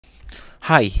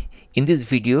Hi, in this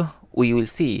video we will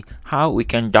see how we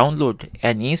can download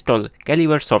and install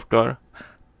Calibre software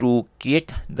to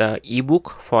create the ebook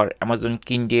for Amazon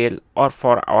Kindle or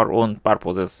for our own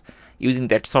purposes. Using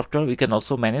that software we can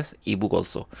also manage ebook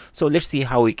also. So let's see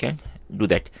how we can do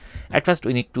that. At first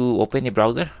we need to open a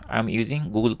browser. I'm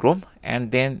using Google Chrome and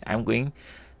then I'm going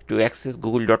to access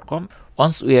google.com.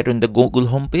 Once we are in the Google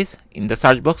homepage, in the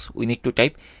search box we need to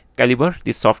type Calibre,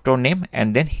 the software name,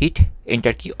 and then hit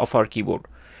enter key of our keyboard.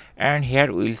 And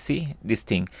here we will see this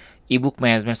thing, ebook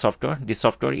management software. This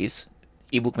software is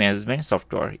ebook management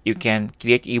software. You can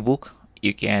create ebook,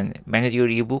 you can manage your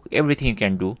ebook, everything you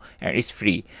can do, and it's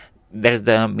free. That is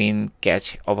the main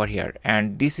catch over here,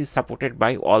 and this is supported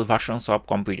by all versions of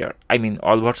computer. I mean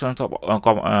all versions of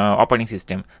operating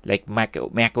system like Mac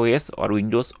OS or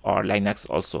Windows or Linux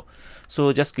also.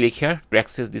 So just click here to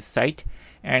access this site,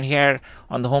 and here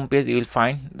on the home page you will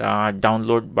find the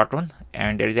download button,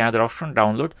 and there is another option,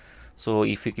 download. So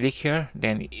if you click here,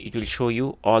 then it will show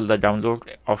you all the download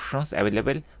options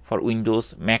available for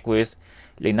Windows, Mac OS,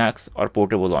 Linux or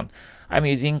portable one. I'm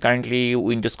using currently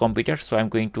Windows computer, so I'm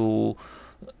going to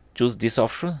choose this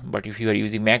option. But if you are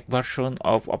using Mac version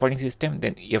of operating system,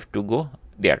 then you have to go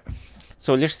there.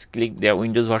 So let's click the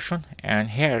Windows version, and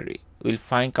here we'll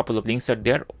find couple of links are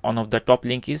there. One of the top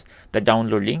link is the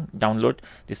download link. Download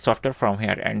this software from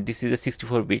here, and this is a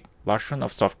 64-bit version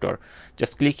of software.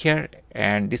 Just click here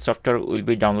and this software will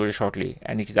be downloaded shortly,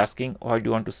 and it is asking where do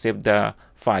you want to save the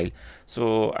file.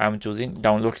 So I'm choosing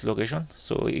download location,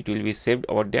 so it will be saved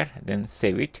over there. Then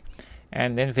save it,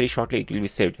 and then very shortly it will be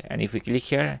saved. And if we click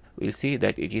here, we'll see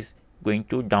that it is going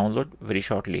to download very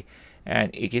shortly, and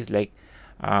it is like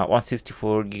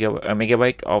 164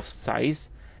 megabyte of size,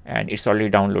 and it's already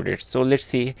downloaded. So let's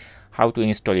see how to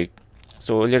install it.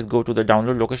 So let's go to the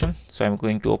download location. So I'm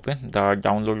going to open the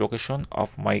download location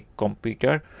of my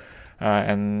computer,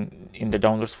 and in the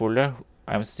downloads folder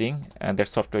I'm seeing that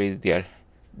software is there.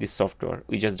 This software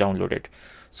we just downloaded.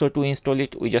 So to install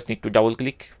it, we just need to double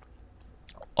click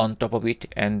on top of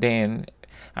it, and then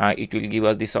it will give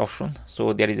us this option.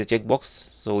 So there is a checkbox,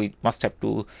 so we must have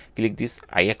to click this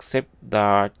I accept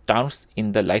the terms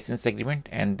in the license agreement,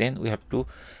 and then we have to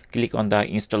click on the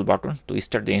install button to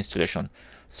start the installation.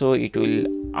 So it will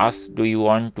ask, do you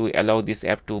want to allow this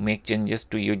app to make changes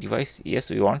to your device? Yes,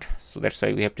 we want. So that's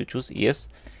why we have to choose yes,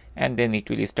 and then it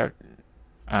will start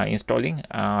installing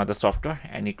the software,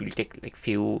 and it will take like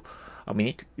few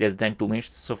minutes, less than 2 minutes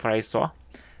so far I saw.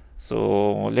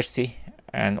 So let's see,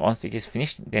 and once it is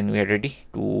finished, then we are ready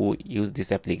to use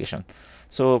this application.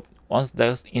 So once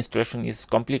the installation is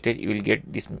completed, you will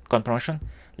get this confirmation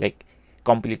like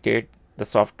completed the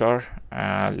software,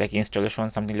 like installation,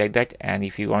 something like that. And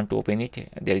if you want to open it,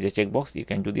 there is a checkbox. You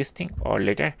can do this thing, or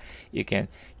later you can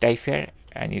type here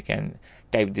and you can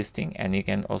type this thing, and you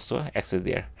can also access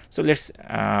there. So let's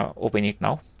open it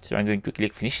now. So I'm going to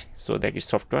click finish, so that is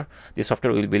software. The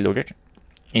software will be loaded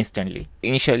instantly.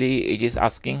 Initially it is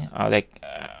asking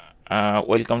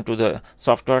welcome to the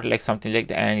software, like something like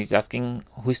that, and it's asking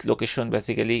which location.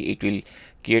 Basically it will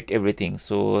create everything.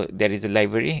 So there is a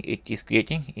library it is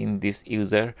creating in this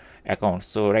user account.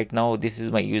 So right now this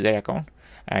is my user account,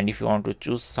 and if you want to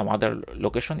choose some other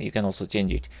location, you can also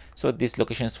change it. So this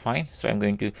location is fine, so I'm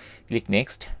going to click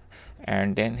next,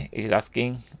 and then it is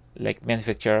asking like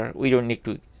manufacturer. We don't need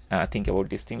to think about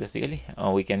this thing. Basically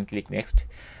we can click next,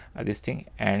 this thing,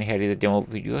 and here is a demo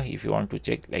video. If you want to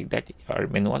check like that, our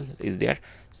manual is there.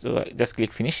 So just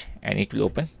click finish, and it will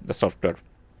open the software.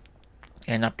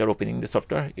 And after opening the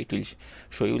software, it will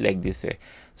show you like this way.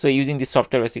 So using this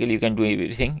software, basically you can do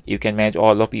everything. You can manage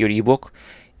all of your ebook.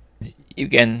 You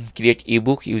can create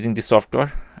ebook using this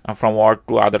software from Word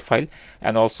to other file,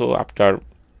 and also after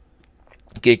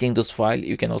creating those file,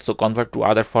 you can also convert to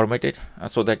other formatted,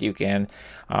 so that you can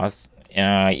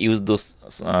use those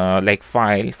like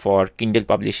file for Kindle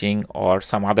publishing or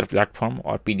some other platform,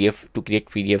 or PDF to create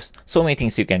PDFs. So many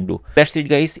things you can do. That's it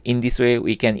guys. In this way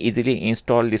we can easily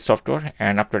install this software,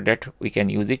 and after that we can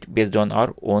use it based on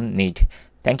our own need.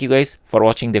 Thank you guys for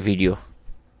watching the video.